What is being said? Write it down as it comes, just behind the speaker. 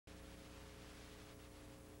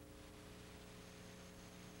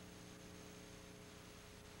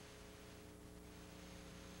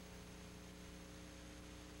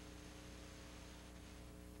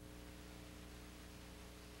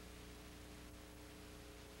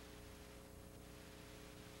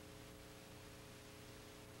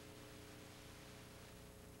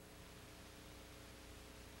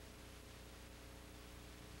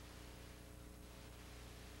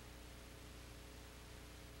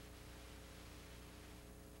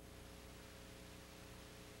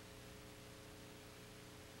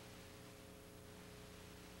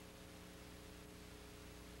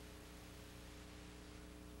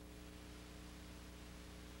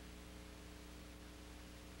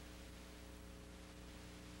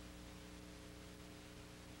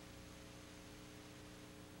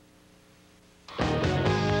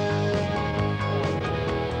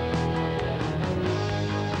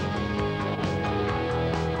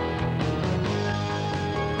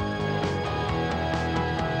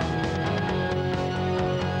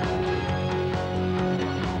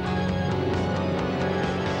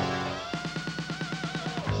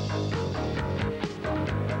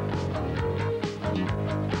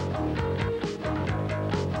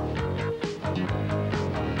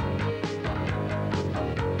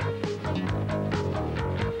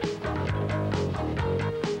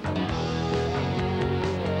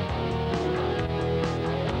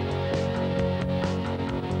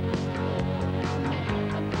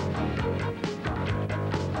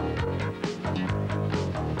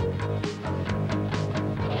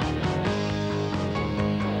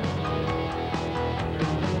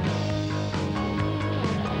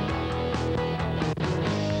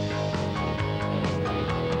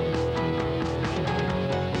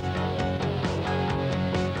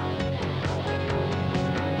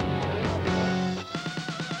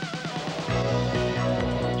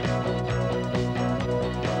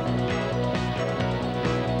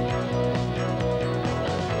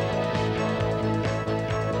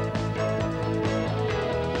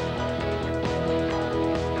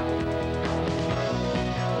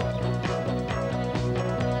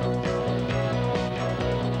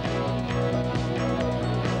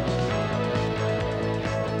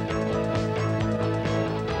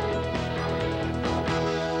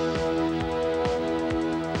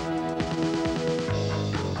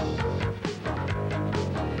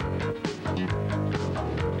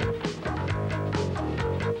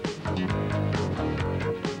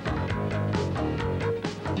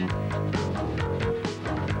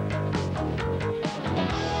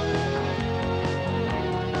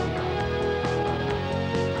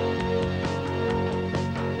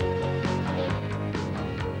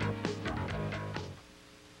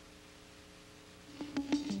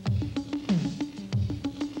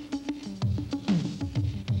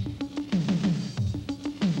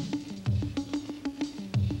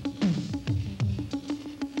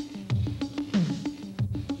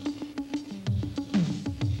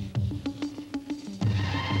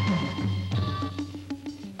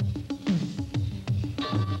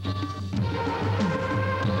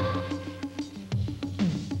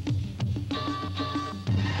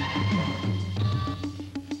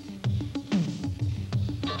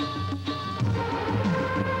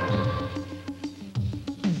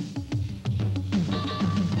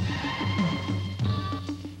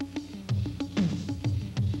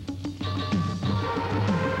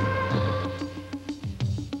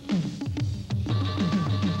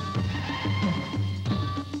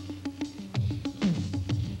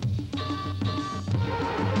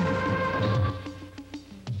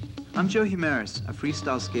I'm Joe Jimenez, a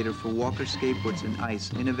freestyle skater for Walker Skateboards and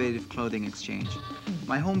Ice Innovative Clothing Exchange.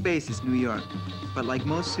 My home base is New York, but like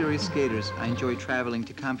most serious skaters, I enjoy traveling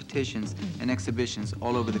to competitions and exhibitions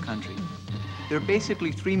all over the country. There are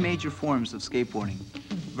basically three major forms of skateboarding: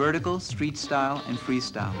 vertical, street style, and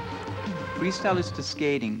freestyle. Freestyle is to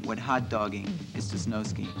skating what hot dogging is to snow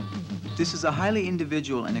skiing. This is a highly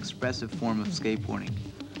individual and expressive form of skateboarding.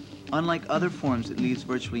 Unlike other forms, it leaves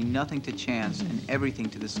virtually nothing to chance and everything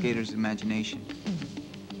to the skater's imagination.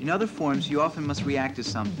 In other forms, you often must react to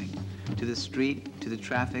something, to the street, to the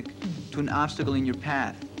traffic, to an obstacle in your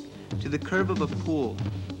path, to the curve of a pool,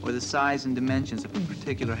 or the size and dimensions of a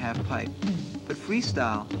particular half pipe. But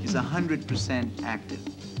freestyle is 100%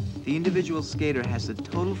 active. The individual skater has the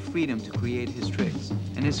total freedom to create his tricks,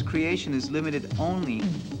 and his creation is limited only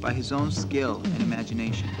by his own skill and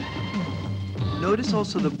imagination. Notice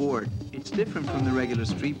also the board. It's different from the regular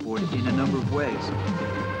street board in a number of ways.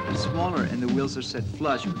 It's smaller and the wheels are set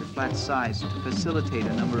flush with a flat size to facilitate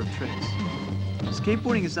a number of tricks.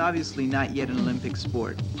 Skateboarding is obviously not yet an Olympic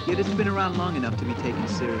sport, yet it's been around long enough to be taken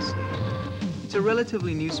seriously. It's a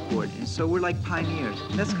relatively new sport, and so we're like pioneers,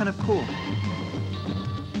 and that's kind of cool.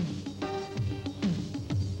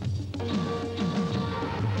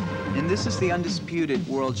 And this is the undisputed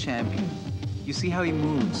world champion. You see how he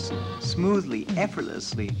moves, smoothly,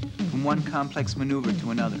 effortlessly, from one complex maneuver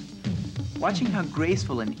to another. Watching how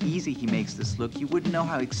graceful and easy he makes this look, you wouldn't know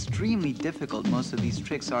how extremely difficult most of these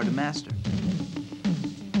tricks are to master.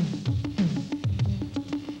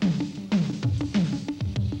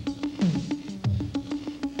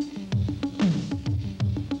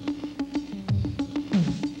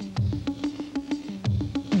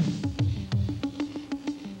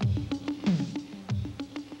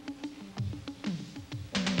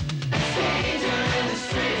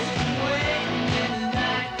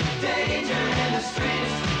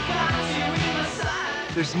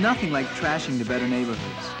 There's nothing like trashing the better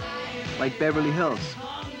neighborhoods, like Beverly Hills.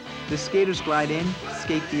 The skaters glide in,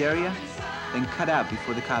 skate the area, then cut out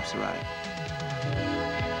before the cops arrive.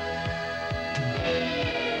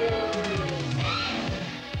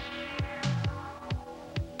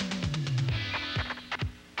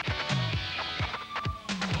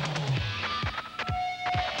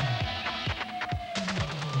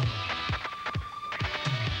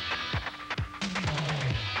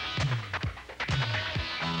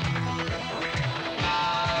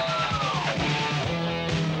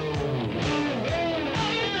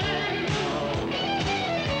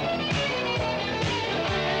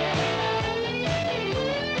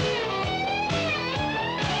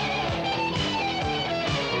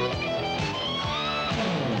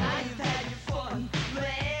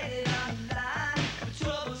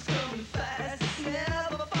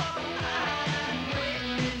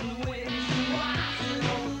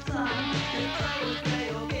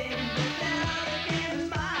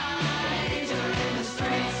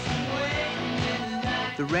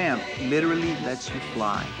 The ramp literally lets you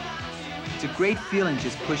fly. It's a great feeling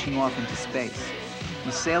just pushing off into space.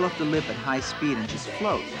 You sail off the lip at high speed and just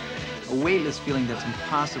float. A weightless feeling that's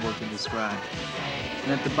impossible to describe.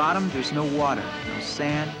 And at the bottom, there's no water, no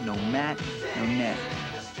sand, no mat, no net.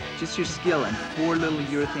 Just your skill and four little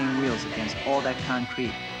urethane wheels against all that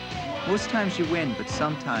concrete. Most times you win, but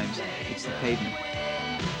sometimes it's the pavement.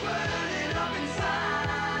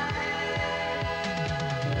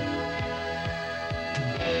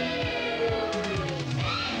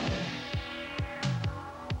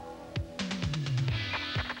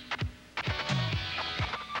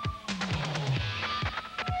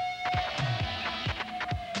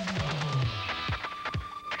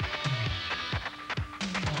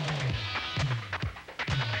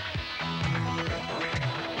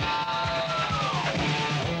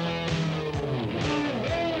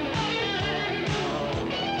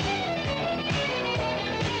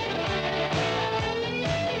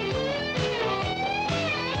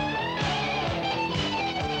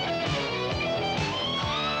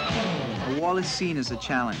 The wall is seen as a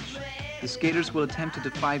challenge. The skaters will attempt to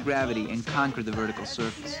defy gravity and conquer the vertical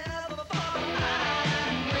surface.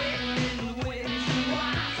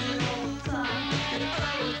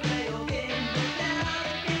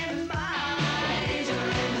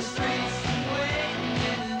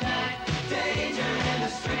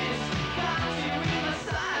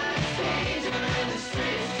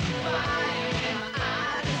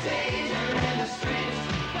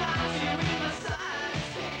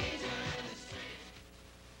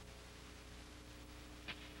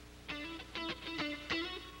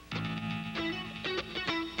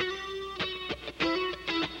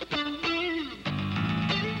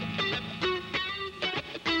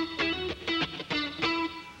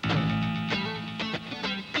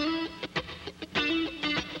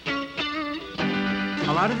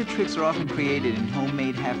 lot of the tricks are often created in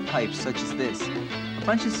homemade half pipes such as this. A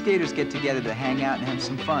bunch of skaters get together to hang out and have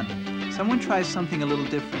some fun. Someone tries something a little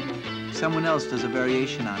different. Someone else does a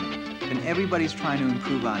variation on it. Then everybody's trying to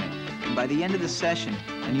improve on it. And by the end of the session,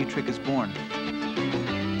 a new trick is born.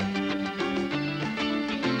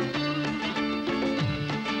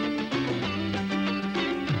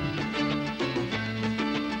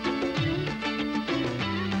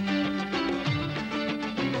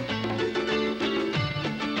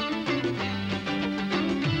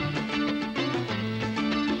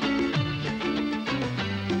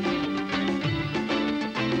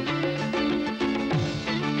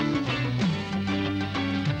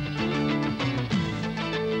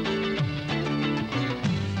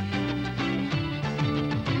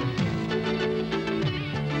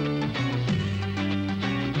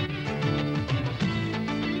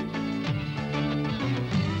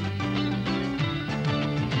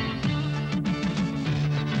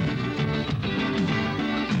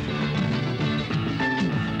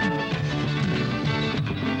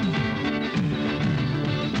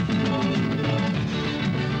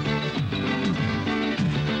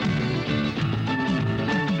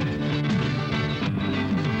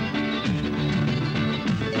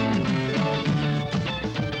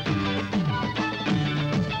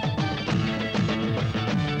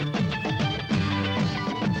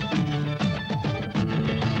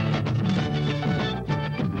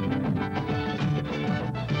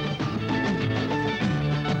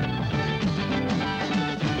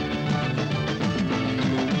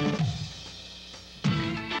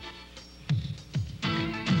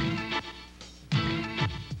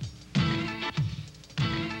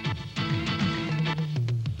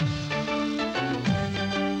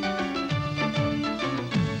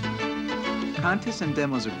 Contests and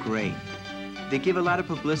demos are great. They give a lot of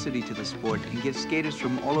publicity to the sport and give skaters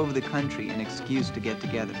from all over the country an excuse to get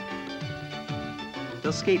together.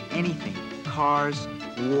 They'll skate anything: cars,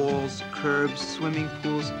 walls, curbs, swimming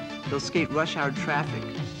pools. They'll skate rush hour traffic,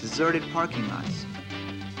 deserted parking lots.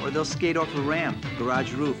 Or they'll skate off a ramp,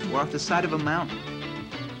 garage roof, or off the side of a mountain.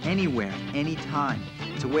 Anywhere, anytime.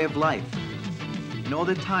 It's a way of life. And all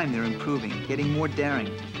the time they're improving, getting more daring,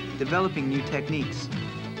 developing new techniques.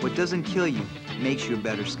 What doesn't kill you makes you a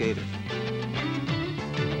better skater.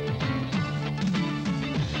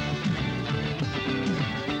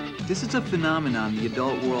 This is a phenomenon the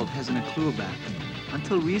adult world hasn't a clue about.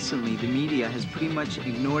 Until recently, the media has pretty much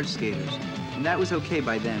ignored skaters, and that was okay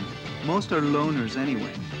by then. Most are loners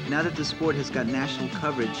anyway. Now that the sport has got national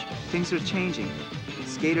coverage, things are changing.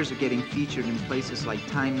 Skaters are getting featured in places like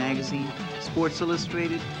Time Magazine, Sports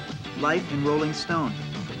Illustrated, Life, and Rolling Stone.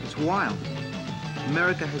 It's wild.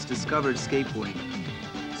 America has discovered skateboarding.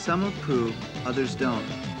 Some approve, others don't.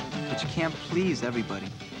 But you can't please everybody.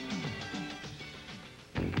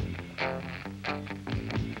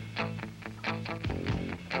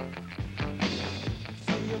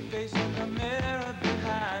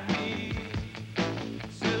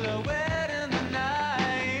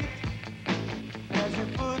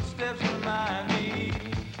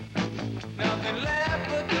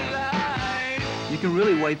 You can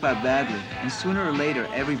really wipe out badly, and sooner or later,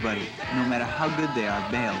 everybody, no matter how good they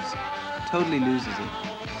are, bails. Totally loses it.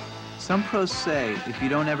 Some pros say if you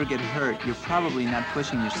don't ever get hurt, you're probably not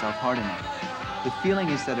pushing yourself hard enough. The feeling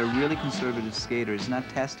is that a really conservative skater is not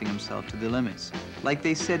testing himself to the limits. Like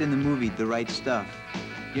they said in the movie, The Right Stuff,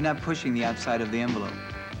 you're not pushing the outside of the envelope.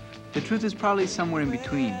 The truth is probably somewhere in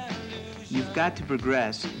between. You've got to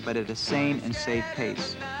progress, but at a sane and safe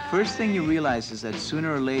pace. First thing you realize is that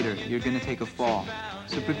sooner or later, you're going to take a fall.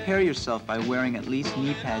 So prepare yourself by wearing at least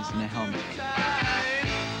knee pads and a helmet.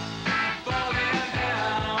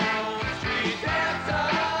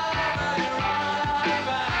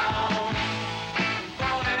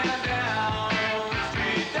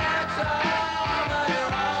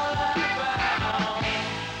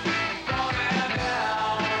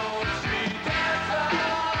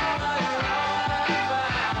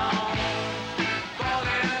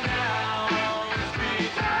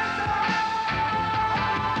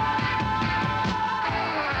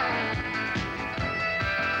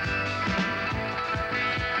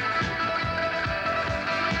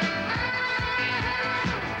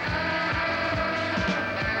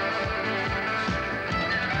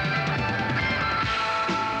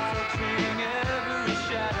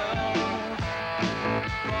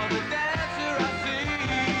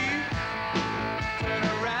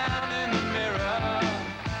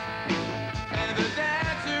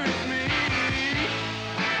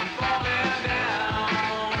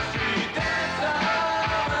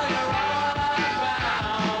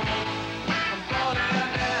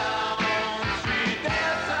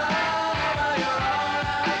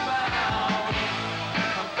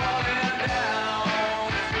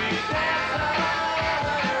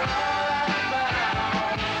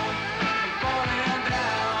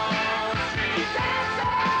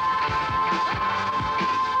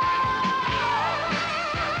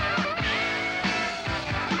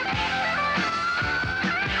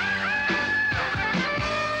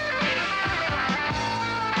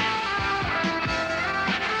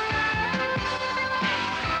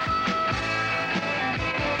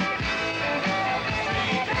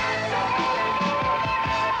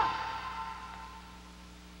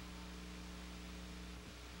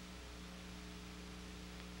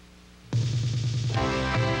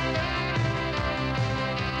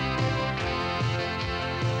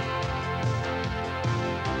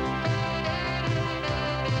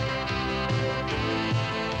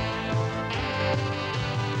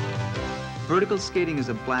 Vertical skating is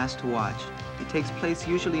a blast to watch. It takes place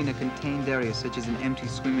usually in a contained area such as an empty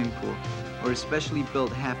swimming pool or a specially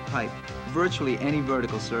built half pipe, virtually any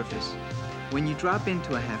vertical surface. When you drop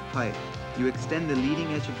into a half pipe, you extend the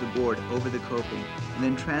leading edge of the board over the coping and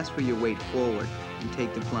then transfer your weight forward and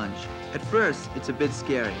take the plunge. At first, it's a bit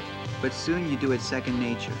scary, but soon you do it second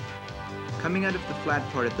nature. Coming out of the flat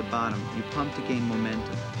part at the bottom, you pump to gain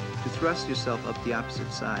momentum, to thrust yourself up the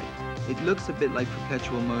opposite side. It looks a bit like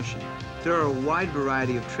perpetual motion. There are a wide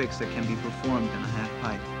variety of tricks that can be performed on a half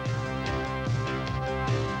pipe.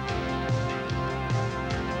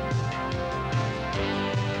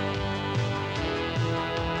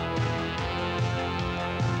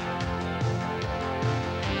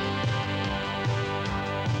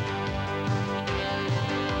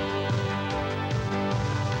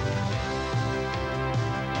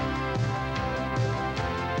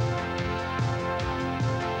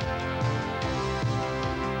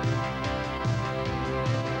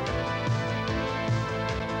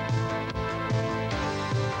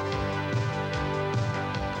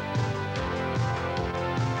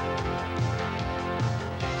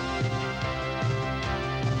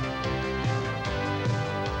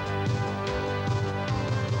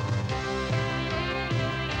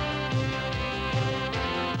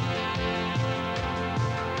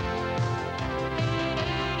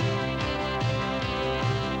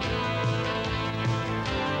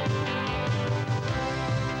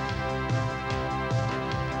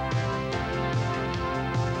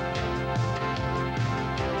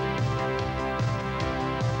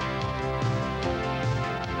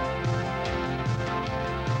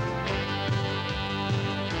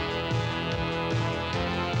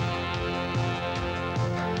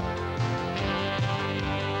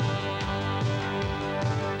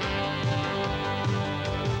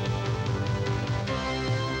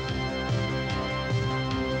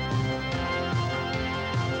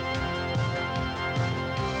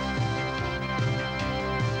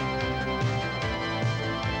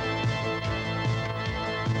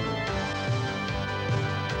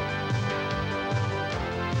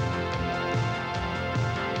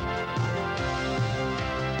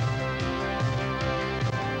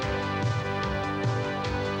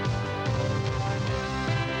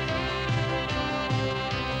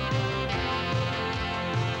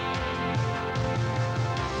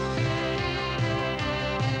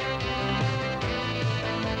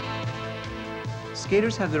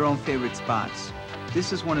 Skaters have their own favorite spots.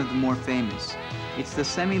 This is one of the more famous. It's the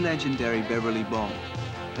semi-legendary Beverly Bowl,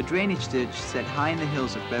 a drainage ditch set high in the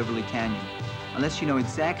hills of Beverly Canyon. Unless you know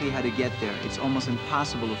exactly how to get there, it's almost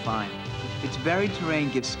impossible to find. Its varied terrain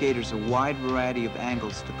gives skaters a wide variety of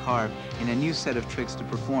angles to carve and a new set of tricks to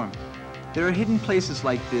perform. There are hidden places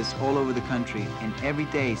like this all over the country, and every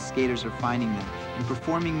day skaters are finding them and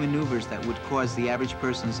performing maneuvers that would cause the average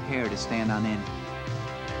person's hair to stand on end.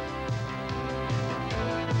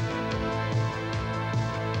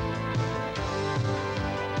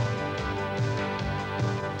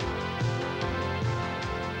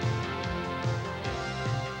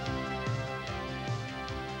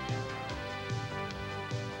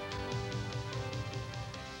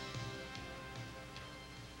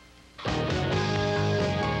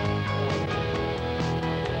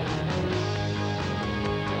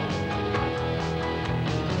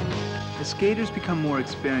 As skaters become more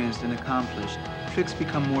experienced and accomplished, tricks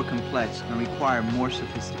become more complex and require more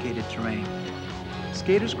sophisticated terrain.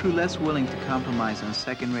 Skaters grew less willing to compromise on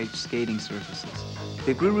second-rate skating surfaces.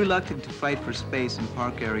 They grew reluctant to fight for space in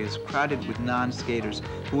park areas crowded with non-skaters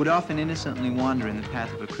who would often innocently wander in the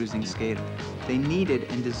path of a cruising skater. They needed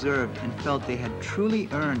and deserved and felt they had truly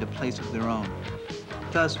earned a place of their own.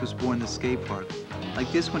 Thus was born the skate park,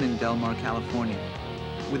 like this one in Del Mar, California.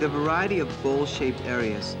 With a variety of bowl-shaped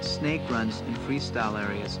areas, snake runs, and freestyle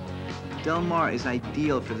areas, Del Mar is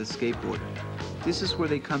ideal for the skateboarder. This is where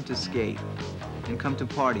they come to skate and come to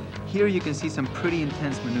party. Here you can see some pretty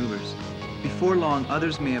intense maneuvers. Before long,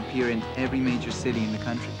 others may appear in every major city in the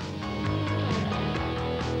country.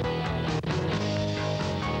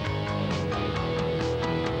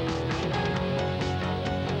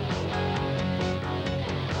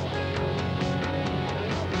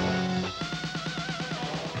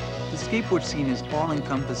 The skateboard scene is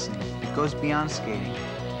all-encompassing. It goes beyond skating.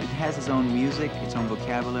 It has its own music, its own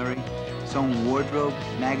vocabulary, its own wardrobe,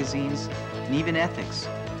 magazines, and even ethics.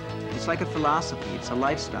 It's like a philosophy, it's a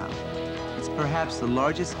lifestyle. It's perhaps the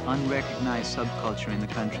largest unrecognized subculture in the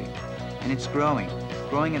country. And it's growing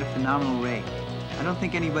at a phenomenal rate. I don't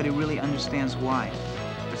think anybody really understands why,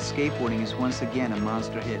 but skateboarding is once again a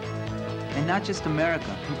monster hit. And not just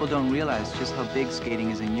America, people don't realize just how big skating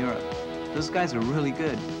is in Europe. Those guys are really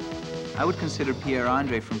good. I would consider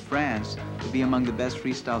Pierre-Andre from France to be among the best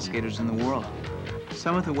freestyle skaters in the world.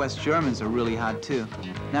 Some of the West Germans are really hot too,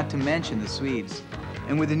 not to mention the Swedes.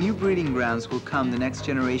 And with the new breeding grounds will come the next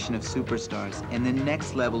generation of superstars and the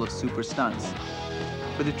next level of super stunts.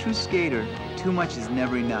 For the true skater, too much is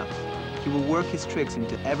never enough. He will work his tricks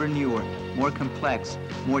into ever newer, more complex,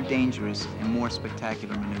 more dangerous, and more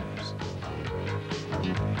spectacular maneuvers.